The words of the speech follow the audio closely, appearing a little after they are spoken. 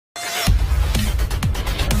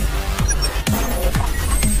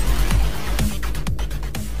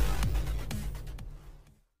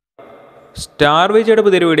Star വിജയുടെ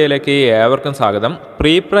പുതിയൊരു വീഡിയോയിലേക്ക് ഏവർക്കും സ്വാഗതം.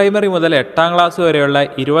 പ്രീ പ്രൈമറി മുതൽ 8ാം ക്ലാസ് വരെയുള്ള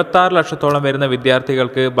 26 ലക്ഷത്തോളം വരുന്ന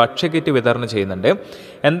വിദ്യാർത്ഥികൾക്ക് ഭക്ഷ്യക്കിറ്റ് വിതരണം ചെയ്യുന്നുണ്ട്.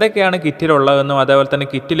 എന്തൊക്കെയാണ് കിറ്റിലുള്ളതെന്നും അതേപോലെ തന്നെ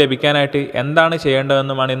കിറ്റ് ലഭിക്കാനായിട്ട് എന്താണ്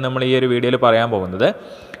ചെയ്യേണ്ടതെന്നുമാണ് ഇന്ന് നമ്മൾ ഈ ഒരു വീഡിയോയിൽ പറയാൻ പോകുന്നത്.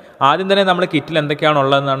 ആദ്യം തന്നെ നമ്മൾ കിറ്റിൽ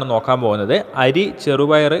എന്തൊക്കെയാണുള്ളതെന്നാണ് നോക്കാൻ പോകുന്നത്. അരി,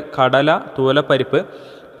 ചെറുപയർ, കടല, തൂവലപ്പരിപ്പ്,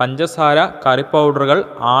 പഞ്ചസാര, കറി പൗഡറുകൾ,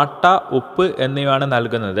 ആട്ട, ഉപ്പ് എന്നിവയാണ്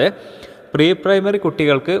നൽകുന്നത്. പ്രീ പ്രൈമറി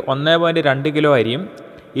കുട്ടികൾക്ക് 1.2 കിലോ അരിയും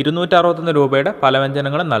 261 രൂപയുടെ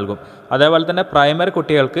പലവ്യഞ്ജനങ്ങളും നൽകും. അതേപോലെ തന്നെ പ്രൈമറി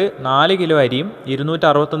കുട്ടികൾക്ക് 4 കിലോ അരിയും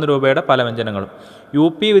 261 രൂപയുടെ പലവ്യഞ്ജനങ്ങളും,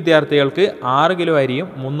 UP വിദ്യാർത്ഥികൾക്ക് 6 കിലോ അരിയും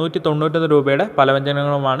 391 രൂപയുടെ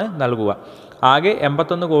പലവ്യഞ്ജനങ്ങളുമാണ് നൽകുക. ആകെ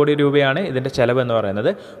 81 കോടി രൂപയാണ് ഇതിൻ്റെ ചെലവ് എന്ന്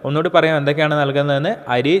പറയുന്നത്. ഒന്നുകൂടി പറയാം എന്തൊക്കെയാണ് നൽകുന്നതെന്ന്.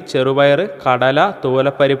 അരി, ചെറുപയർ, കടല,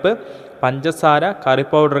 തൂവലപ്പരിപ്പ്, പഞ്ചസാര, കറി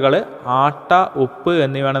പൗഡറുകൾ, ആട്ട, ഉപ്പ്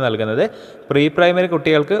എന്നിവയാണ് നൽകുന്നത്. പ്രീ പ്രൈമറി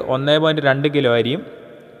കുട്ടികൾക്ക് 1.2 കിലോ അരിയും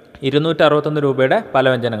 261 രൂപയുടെ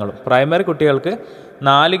പലവ്യഞ്ജനങ്ങളും, പ്രൈമറി കുട്ടികൾക്ക്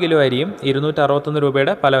 4 കിലോ അരിയും 261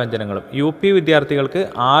 രൂപയുടെ പലവ്യഞ്ജനങ്ങളും, UP വിദ്യാർത്ഥികൾക്ക്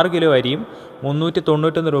 6 കിലോ അരിയും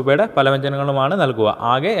 391 രൂപയുടെ പലവ്യഞ്ജനങ്ങളുമാണ് നൽകുക.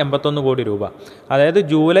 ആകെ 81 കോടി രൂപ. അതായത്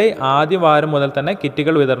ജൂലൈ ആദ്യ വാരം മുതൽ തന്നെ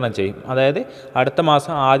കിറ്റുകൾ വിതരണം ചെയ്യും. അതായത് അടുത്ത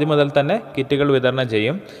മാസം ആദ്യം മുതൽ തന്നെ കിറ്റുകൾ വിതരണം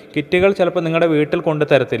ചെയ്യും. കിറ്റുകൾ ചിലപ്പോൾ നിങ്ങളുടെ വീട്ടിൽ കൊണ്ടു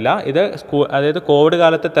തരത്തില്ല. ഇത് അതായത് കോവിഡ്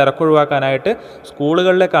കാലത്ത് തിരക്കൊഴിവാക്കാനായിട്ട്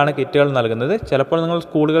സ്കൂളുകളിലേക്കാണ് കിറ്റുകൾ നൽകുന്നത്. ചിലപ്പോൾ നിങ്ങൾ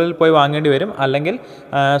സ്കൂളുകളിൽ പോയി വാങ്ങേണ്ടി വരും, അല്ലെങ്കിൽ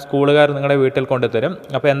സ്കൂളുകാർ നിങ്ങളുടെ വീട്ടിൽ കൊണ്ടുതരും.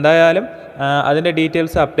 അപ്പോൾ എന്തായാലും അതിൻ്റെ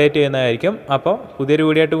ഡീറ്റെയിൽസ് അപ്ഡേറ്റ് ചെയ്യുന്നതായിരിക്കും. അപ്പോൾ പുതിയൊരു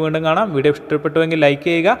വീഡിയോ ആയിട്ട് വീണ്ടും കാണാം. വീഡിയോ ഇഷ്ടപ്പെട്ടുവെങ്കിൽ ലൈക്ക്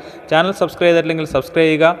ചെയ്യുക, ചാനൽ സബ്സ്ക്രൈബ് ചെയ്തിട്ടില്ലെങ്കിൽ സബ്സ്ക്രൈബ്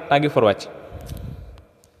ചെയ്യുക. Thank you for watching.